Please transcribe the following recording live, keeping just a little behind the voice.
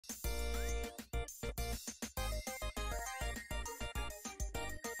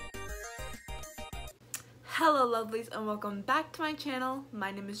Hello lovelies and welcome back to my channel. My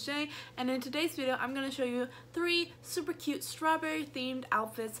name is Jay and in today's video I'm going to show you 3 super cute strawberry themed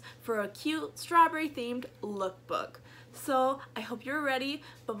outfits for a cute strawberry themed lookbook. So I hope you're ready,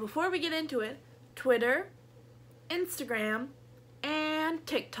 but before we get into it, Twitter, Instagram, and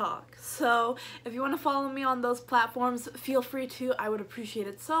TikTok. So if you want to follow me on those platforms, feel free to. I would appreciate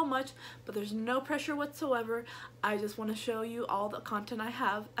it so much, but there's no pressure whatsoever. I just want to show you all the content I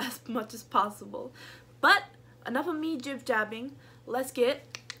have as much as possible. But enough of me jib-jabbing, let's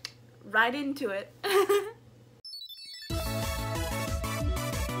get right into it.